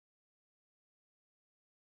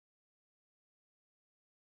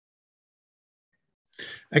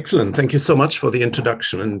Excellent. Thank you so much for the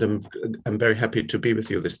introduction. And I'm very happy to be with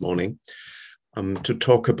you this morning to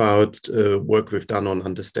talk about work we've done on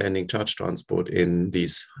understanding charge transport in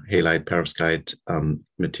these halide perovskite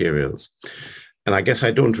materials. And I guess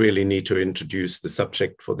I don't really need to introduce the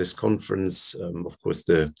subject for this conference. Of course,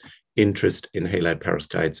 the interest in halide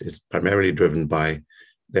perovskites is primarily driven by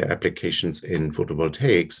their applications in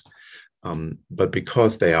photovoltaics. But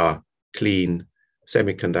because they are clean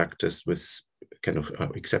semiconductors with kind of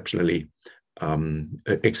exceptional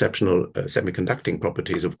semiconducting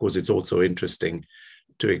properties, of course, it's also interesting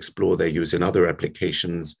to explore their use in other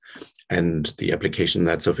applications. And the application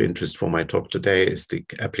that's of interest for my talk today is the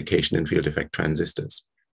application in field effect transistors.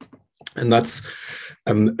 And that's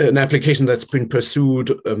an application that's been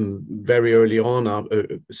pursued very early on,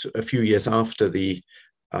 a few years after the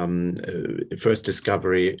first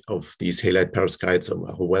discovery of these halide perovskites,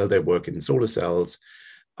 how well they work in solar cells.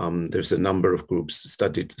 There's a number of groups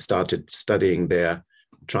started studying their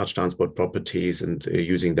charge transport properties and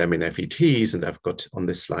using them in FETs. And I've got on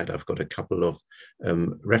this slide, I've got a couple of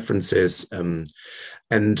references.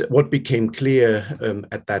 And what became clear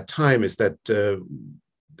at that time is that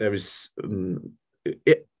there is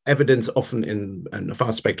evidence often in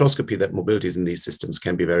fast spectroscopy that mobilities in these systems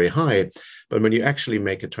can be very high. But when you actually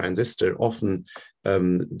make a transistor, often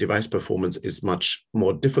device performance is much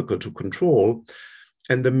more difficult to control.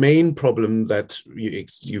 And the main problem that we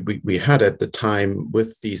had at the time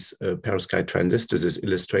with these perovskite transistors is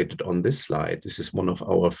illustrated on this slide. This is one of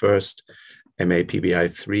our first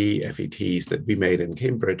MAPBi3 FETs that we made in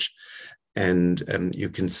Cambridge. And you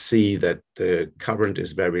can see that the current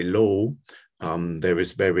is very low. There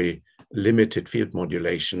is very limited field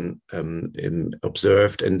modulation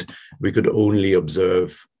observed, and we could only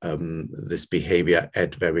observe this behavior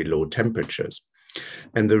at very low temperatures.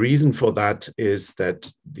 And the reason for that is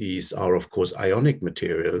that these are, of course, ionic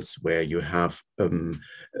materials where you have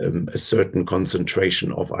a certain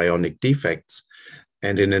concentration of ionic defects.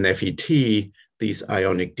 And in an FET, these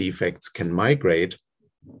ionic defects can migrate.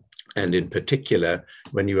 And in particular,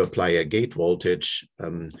 when you apply a gate voltage,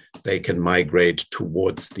 they can migrate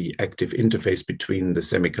towards the active interface between the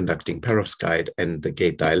semiconducting perovskite and the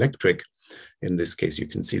gate dielectric. In this case, you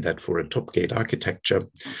can see that for a top gate architecture.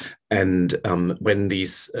 And when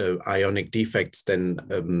these ionic defects then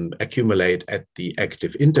accumulate at the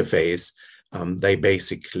active interface, they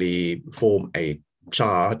basically form a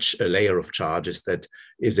layer of charges that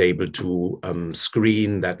is able to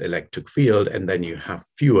screen that electric field, and then you have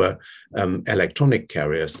fewer electronic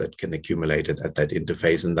carriers that can accumulate it at that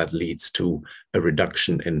interface, and that leads to a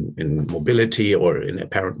reduction in mobility or in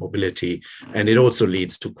apparent mobility, and it also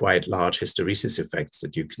leads to quite large hysteresis effects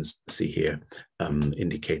that you can see here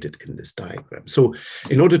indicated in this diagram. So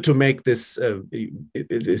in order to make this,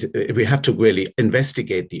 we had to really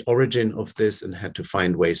investigate the origin of this and had to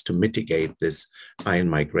find ways to mitigate this ion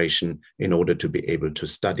migration in order to be able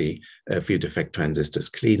to study field effect transistors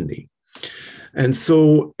cleanly. And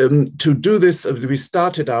so to do this, we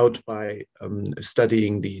started out by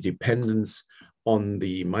studying the dependence on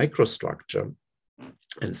the microstructure.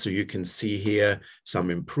 And so you can see here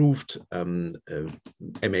some improved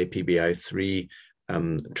MAPBi3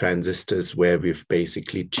 transistors where we've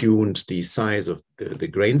basically tuned the size of the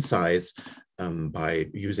grain size by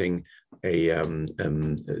using a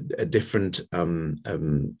different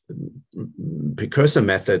precursor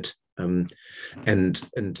method, and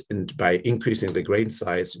by increasing the grain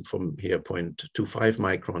size from here 0.25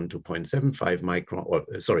 micron to 0.75 micron, or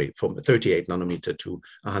sorry, from 38 nanometer to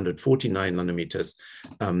 149 nanometers,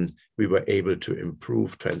 we were able to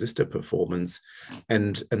improve transistor performance,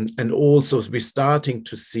 and also we're starting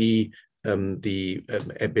to see the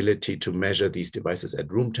ability to measure these devices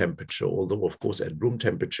at room temperature, although of course at room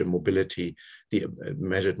temperature mobility, the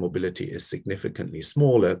measured mobility is significantly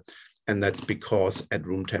smaller. And that's because at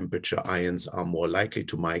room temperature, ions are more likely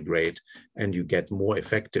to migrate, and you get more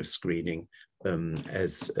effective screening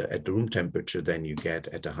at room temperature than you get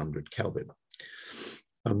at 100 Kelvin.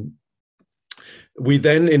 We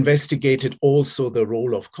then investigated also the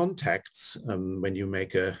role of contacts when you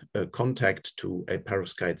make a contact to a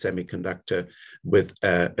perovskite semiconductor with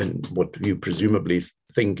what you presumably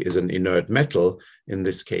think is an inert metal. In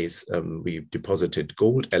this case, we deposited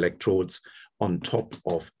gold electrodes on top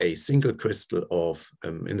of a single crystal of,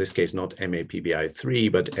 in this case, not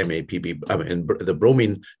MAPBi3, but the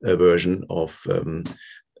bromine version of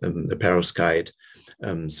the perovskite.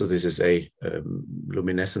 So this is a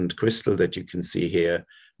luminescent crystal that you can see here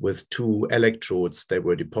with two electrodes that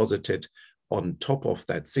were deposited on top of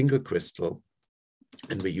that single crystal.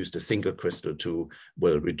 And we used a single crystal to,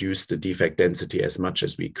 well, reduce the defect density as much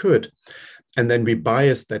as we could. And then we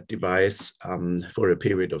biased that device for a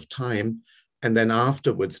period of time. And then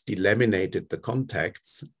afterwards delaminated the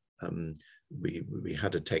contacts. We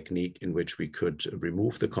had a technique in which we could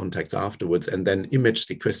remove the contacts afterwards and then image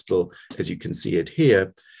the crystal, as you can see it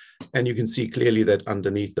here. And you can see clearly that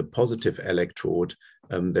underneath the positive electrode,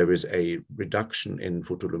 there is a reduction in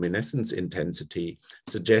photoluminescence intensity,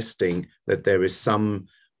 suggesting that there is some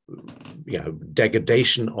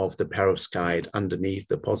degradation of the perovskite underneath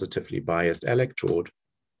the positively biased electrode.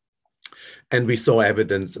 And we saw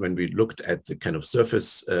evidence when we looked at the kind of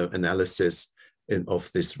surface analysis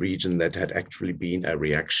of this region that had actually been a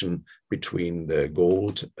reaction between the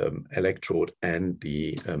gold electrode and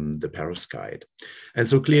the perovskite. And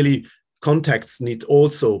so clearly contacts need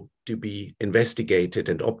also to be investigated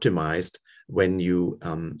and optimized when you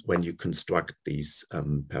construct these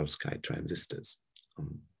perovskite transistors.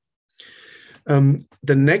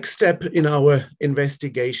 The next step in our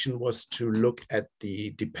investigation was to look at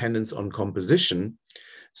the dependence on composition.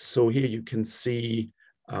 So here you can see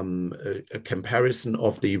a comparison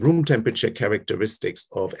of the room temperature characteristics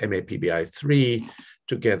of MAPBI3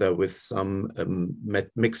 together with some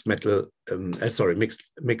mixed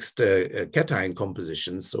cation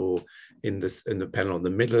compositions. So in the panel on the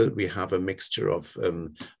middle, we have a mixture of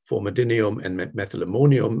formaldinium and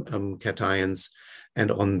methylammonium cations,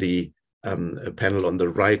 and on the panel on the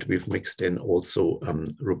right, we've mixed in also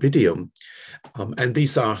rubidium. And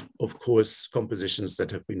these are, of course, compositions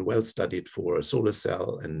that have been well studied for solar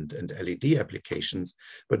cell and LED applications.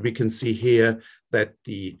 But we can see here that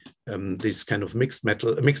this kind of mixed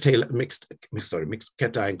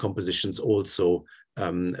cation compositions also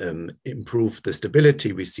improve the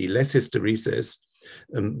stability. We see less hysteresis.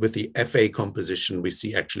 With the Fa composition, we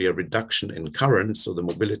see actually a reduction in current, so the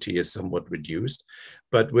mobility is somewhat reduced.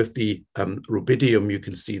 But with the rubidium, you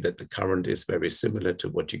can see that the current is very similar to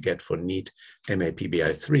what you get for neat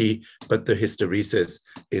MAPBI3, but the hysteresis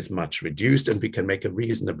is much reduced, and we can make a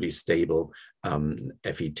reasonably stable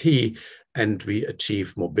FET, and we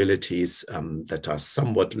achieve mobilities that are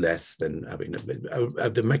somewhat less than,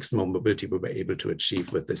 the maximum mobility we were able to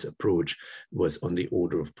achieve with this approach was on the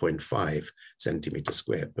order of 0.5 centimeter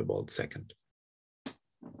squared per volt second.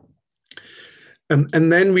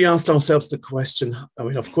 And then we asked ourselves the question,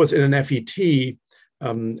 of course, in an FET,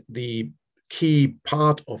 the key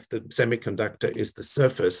part of the semiconductor is the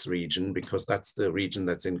surface region, because that's the region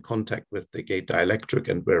that's in contact with the gate dielectric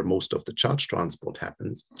and where most of the charge transport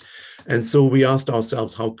happens. And so we asked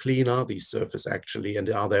ourselves, how clean are these surfaces actually, and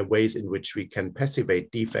are there ways in which we can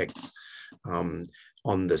passivate defects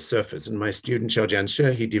on the surface? And my student, Xiaojian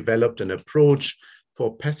Shi, he developed an approach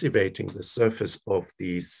for passivating the surface of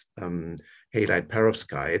these halide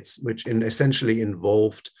perovskites, which essentially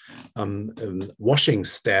involved washing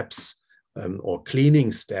steps or cleaning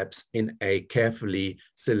steps in a carefully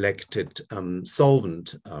selected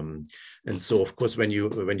solvent. And so, of course, when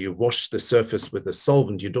you wash the surface with a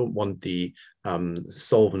solvent, you don't want the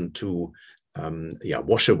solvent to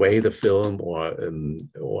wash away the film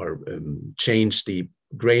or change the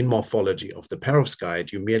grain morphology of the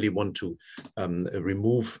perovskite. You merely want to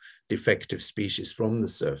remove defective species from the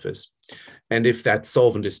surface. And if that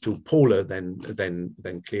solvent is too polar, then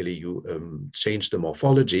clearly you change the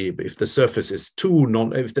morphology. If the surface is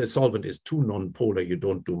if the solvent is too non-polar, you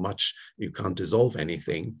don't do much. You can't dissolve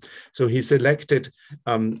anything. So he selected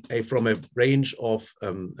from a range of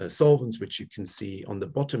solvents, which you can see on the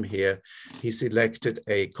bottom here. He selected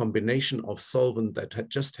a combination of solvent that had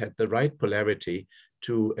just had the right polarity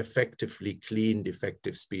to effectively clean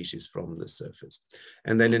defective species from the surface.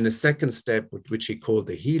 And then in the second step, which he called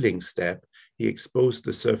the healing step, he exposed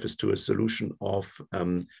the surface to a solution of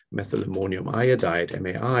methylammonium iodide,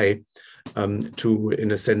 MAI, to, in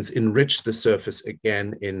a sense, enrich the surface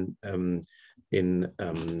again in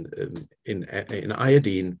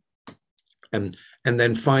iodine. And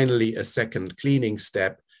then finally, a second cleaning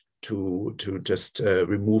step to just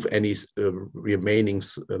remove any remaining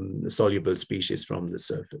soluble species from the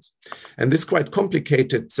surface. And this quite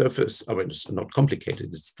complicated surface, it's not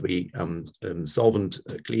complicated, it's 3 solvent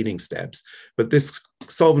cleaning steps, but this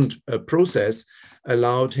solvent process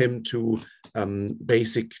allowed him to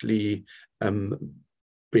basically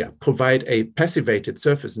provide a passivated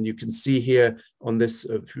surface. And you can see here on this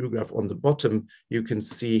photograph on the bottom, you can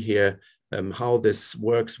see here how this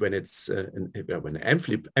works when it's an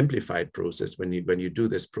amplified process, when you do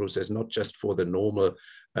this process, not just for the normal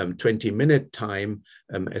 20-minute time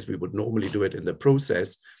as we would normally do it in the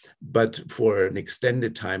process, but for an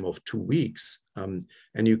extended time of 2 weeks. And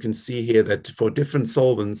you can see here that for different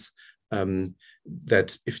solvents,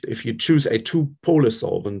 that if you choose a two-polar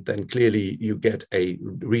solvent, then clearly you get a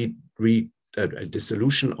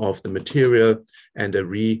dissolution of the material and a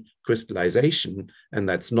recrystallization, and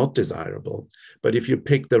that's not desirable. But if you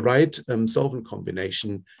pick the right solvent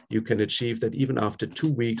combination, you can achieve that even after 2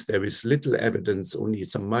 weeks, there is little evidence, only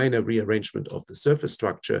some minor rearrangement of the surface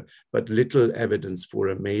structure, but little evidence for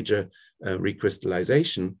a major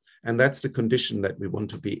recrystallization. And that's the condition that we want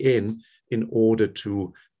to be in order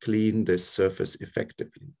to clean this surface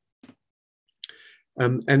effectively.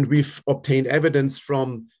 And we've obtained evidence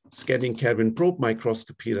from scanning Kelvin probe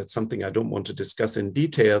microscopy. That's something I don't want to discuss in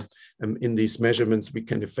detail. In these measurements, we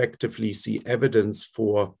can effectively see evidence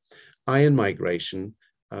for ion migration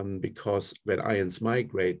because when ions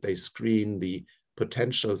migrate, they screen the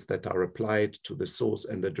potentials that are applied to the source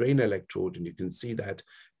and the drain electrode. And you can see that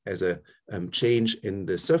as a change in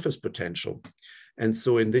the surface potential. And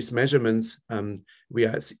so in these measurements, we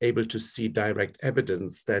are able to see direct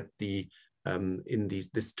evidence that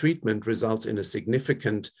this treatment results in a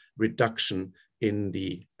significant reduction in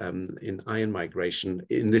ion migration.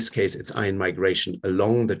 In this case, it's ion migration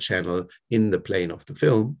along the channel in the plane of the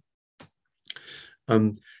film.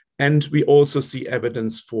 And we also see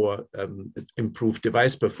evidence for improved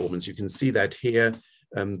device performance. You can see that here.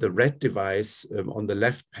 The red device on the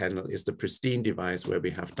left panel is the pristine device where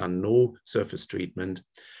we have done no surface treatment.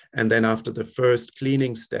 And then after the first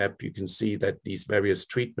cleaning step, you can see that these various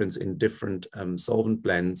treatments in different solvent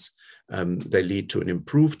blends, they lead to an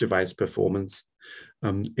improved device performance.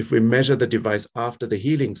 If we measure the device after the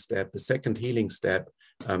healing step, the second healing step,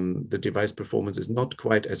 the device performance is not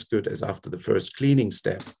quite as good as after the first cleaning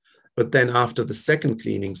step. But then after the second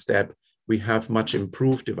cleaning step, we have much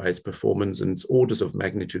improved device performance, and it's orders of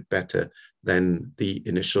magnitude better than the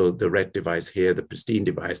red device here, the pristine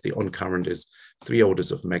device. The on current is 3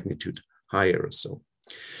 orders of magnitude higher or so.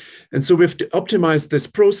 And so we've optimized this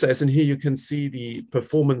process, and here you can see the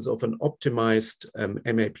performance of an optimized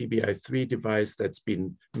MAPBI3 device that's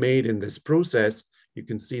been made in this process. You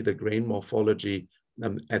can see the grain morphology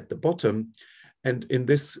at the bottom. And in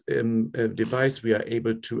this device, we are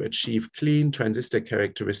able to achieve clean transistor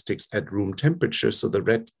characteristics at room temperature. So the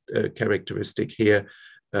red characteristic here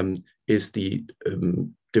is the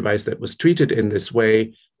device that was treated in this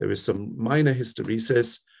way. There is some minor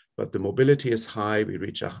hysteresis, but the mobility is high. We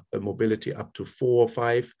reach a mobility up to 4 or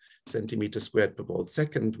 5 centimeters squared per volt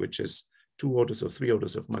second, which is 2 orders or 3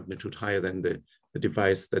 orders of magnitude higher than the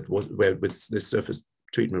device that was where with this surface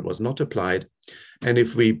treatment was not applied. And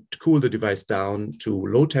if we cool the device down to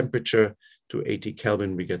low temperature, to 80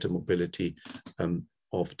 Kelvin, we get a mobility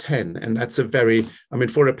of 10. And that's a very,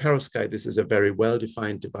 for a perovskite, this is a very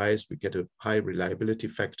well-defined device. We get a high reliability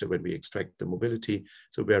factor when we extract the mobility.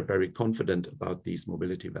 So we are very confident about these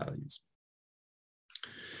mobility values.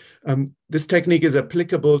 This technique is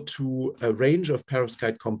applicable to a range of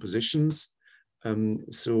perovskite compositions.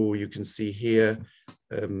 So you can see here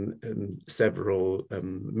several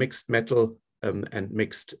mixed metal and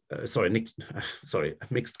mixed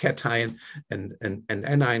cation and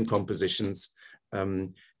anion compositions.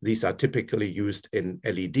 These are typically used in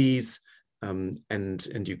LEDs,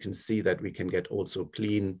 and you can see that we can get also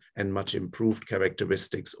clean and much improved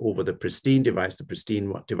characteristics over the pristine device. The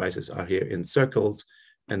pristine devices are here in circles,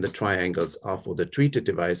 and the triangles are for the treated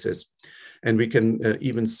devices. And we can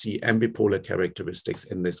even see ambipolar characteristics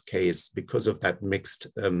in this case because of that mixed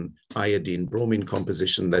iodine-bromine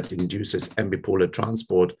composition that induces ambipolar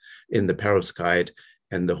transport in the perovskite.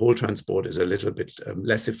 And the hole transport is a little bit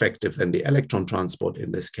less effective than the electron transport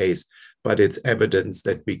in this case, but it's evidence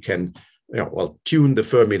that we can tune the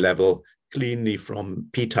Fermi level cleanly from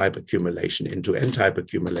p-type accumulation into n-type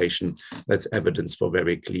accumulation. That's evidence for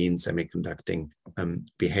very clean semiconducting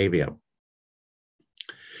behavior.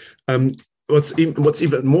 What's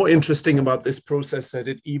even more interesting about this process is that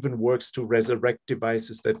it even works to resurrect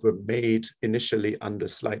devices that were made initially under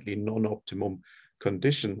slightly non-optimum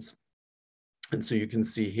conditions. And so you can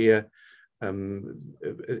see here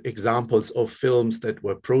examples of films that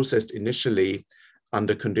were processed initially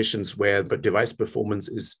under conditions where the device performance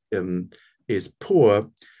is poor,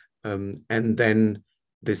 and then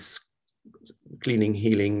this cleaning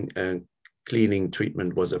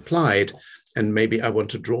treatment was applied. And maybe I want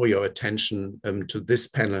to draw your attention to this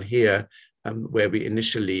panel here, where we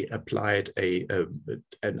initially applied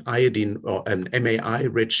an iodine or an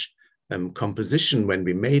MAI-rich composition when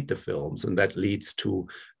we made the films, and that leads to,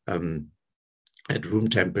 at room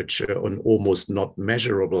temperature, an almost not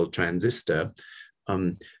measurable transistor.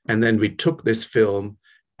 And then we took this film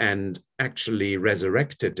and actually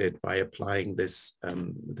resurrected it by applying this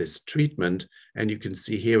treatment. And you can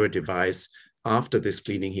see here a device after this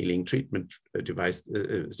cleaning healing treatment device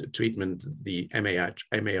treatment, the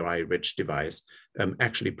MAI-rich device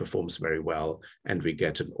actually performs very well, and we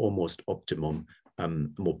get an almost optimum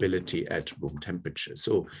mobility at room temperature.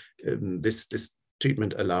 So this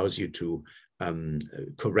treatment allows you to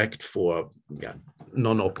correct for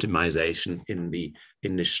non-optimization in the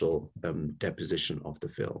initial deposition of the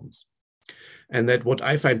films. And that what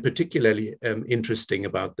I find particularly interesting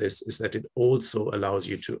about this is that it also allows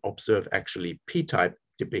you to observe actually p-type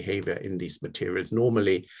behavior in these materials.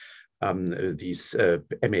 Normally, these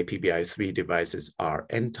MAPBI3 devices are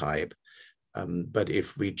n-type, but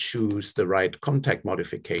if we choose the right contact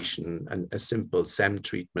modification and a simple SEM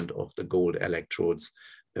treatment of the gold electrodes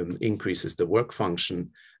increases the work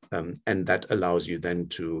function, and that allows you then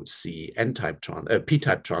to see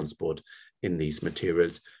p-type transport in these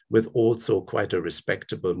materials with also quite a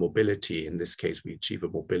respectable mobility. In this case, we achieve a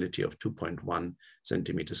mobility of 2.1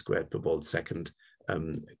 centimeters squared per volt second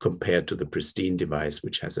compared to the pristine device,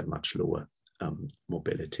 which has a much lower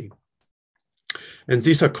mobility. And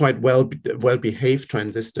these are quite well-behaved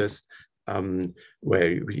transistors,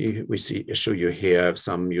 where we show you here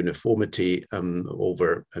some uniformity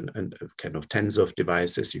over and kind of tens of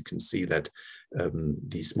devices. You can see that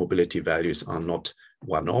these mobility values are not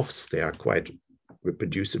one-offs. They are quite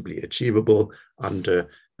reproducibly achievable under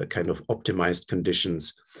a kind of optimized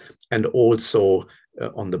conditions. And also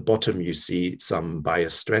on the bottom, you see some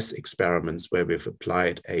bias stress experiments where we've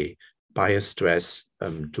applied a bias stress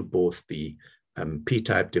to both the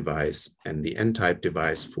p-type device and the n-type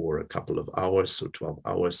device for a couple of hours. So 12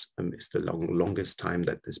 hours is the longest time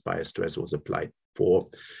that this bias stress was applied for.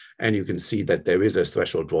 And you can see that there is a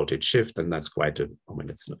threshold voltage shift, and that's quite a, I mean,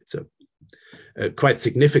 it's a quite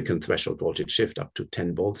significant threshold voltage shift, up to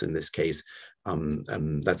 10 volts in this case.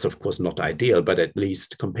 That's of course not ideal, but at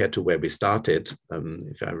least compared to where we started,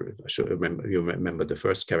 if I should remember, you remember the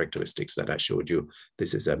first characteristics that I showed you,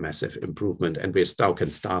 this is a massive improvement, and we now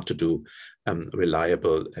can start to do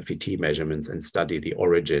reliable FET measurements and study the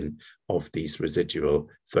origin of these residual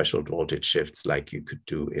threshold voltage shifts, like you could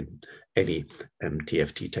do in any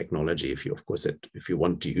TFT technology. If you, of course, if you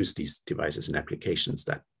want to use these devices in applications,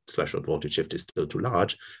 that threshold voltage shift is still too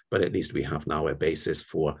large, but at least we have now a basis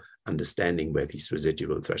for understanding where these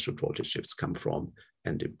residual threshold voltage shifts come from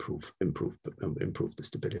and improve the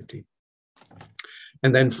stability.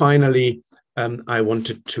 And then finally, I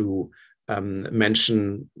wanted to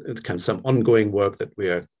mention kind of some ongoing work that we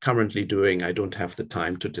are currently doing. I don't have the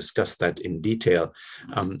time to discuss that in detail,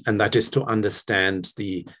 and that is to understand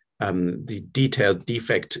the detailed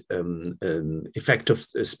defect effect of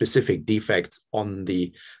specific defects on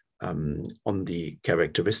the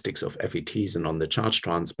characteristics of FETs and on the charge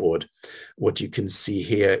transport. What you can see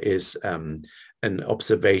here is an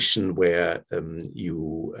observation where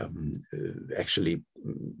actually,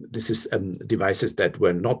 this is devices that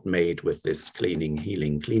were not made with this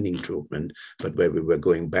cleaning treatment, but where we were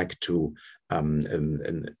going back to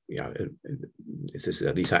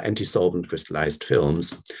these are anti-solvent crystallized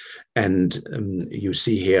films, and you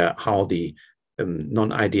see here how the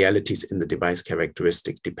non-idealities in the device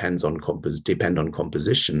characteristic depend on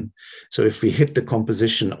composition. So if we hit the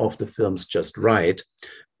composition of the films just right,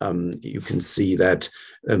 you can see that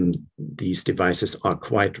these devices are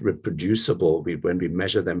quite reproducible. When we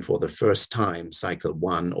measure them for the first time, cycle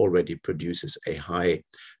 1 already produces a high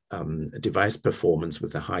device performance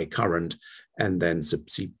with a high current, and then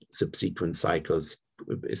subsequent cycles,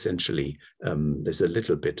 essentially, there's a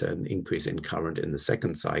little bit an increase in current in the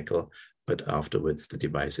second cycle, but afterwards the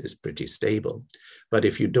device is pretty stable. But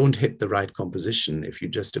if you don't hit the right composition, if you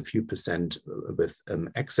just a few percent with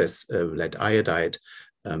excess lead iodide,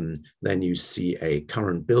 then you see a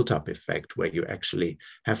current built-up effect where you actually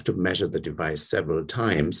have to measure the device several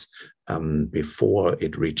times before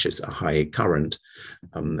it reaches a high current.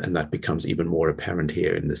 And that becomes even more apparent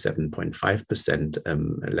here in the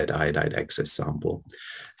 7.5% lead iodide excess sample.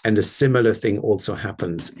 And a similar thing also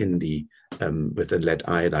happens in the with a lead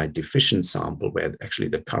iodide deficient sample, where actually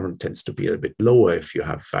the current tends to be a bit lower. If you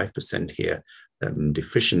have 5% here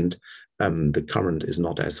deficient, the current is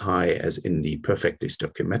not as high as in the perfectly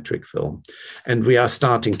stoichiometric film. And we are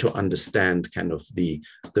starting to understand kind of the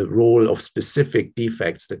role of specific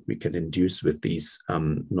defects that we can induce with these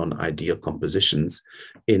non-ideal compositions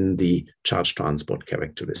in the charge transport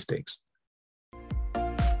characteristics.